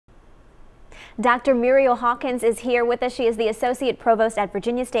Dr. Muriel Hawkins is here with us. She is the Associate Provost at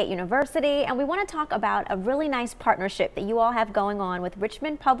Virginia State University, and we want to talk about a really nice partnership that you all have going on with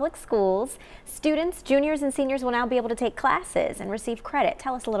Richmond Public Schools. Students, juniors and seniors will now be able to take classes and receive credit.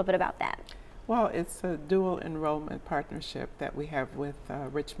 Tell us a little bit about that. Well, it's a dual enrollment partnership that we have with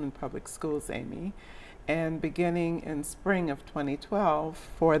Richmond Public Schools, Amy. And beginning in spring of 2012,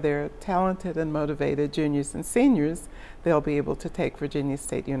 for their talented and motivated juniors and seniors, they'll be able to take Virginia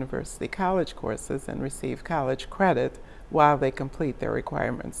State University college courses and receive college credit while they complete their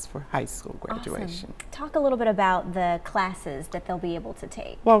requirements for high school graduation. Awesome. Talk a little bit about the classes that they'll be able to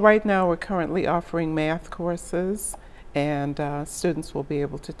take. Well, right now we're currently offering math courses, and students will be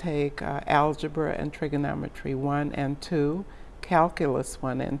able to take Algebra and Trigonometry 1 and 2, Calculus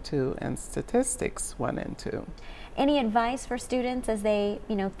 1 and 2, and Statistics 1 and 2. Any advice for students as they,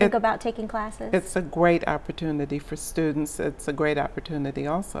 think about taking classes? It's a great opportunity for students. It's a great opportunity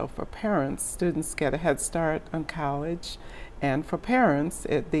also for parents. Students get a head start on college, and for parents,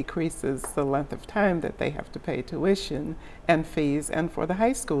 it decreases the length of time that they have to pay tuition and fees. And for the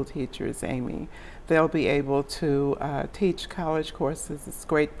high school teachers, Amy, they'll be able to teach college courses. It's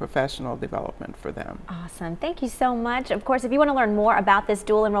great professional development for them. Awesome. Thank you so much. Of course, if you want to learn more about this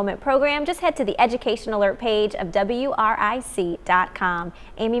dual enrollment program, just head to the Education Alert page of WRIC.com.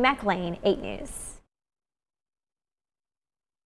 Amy McLean, 8 News.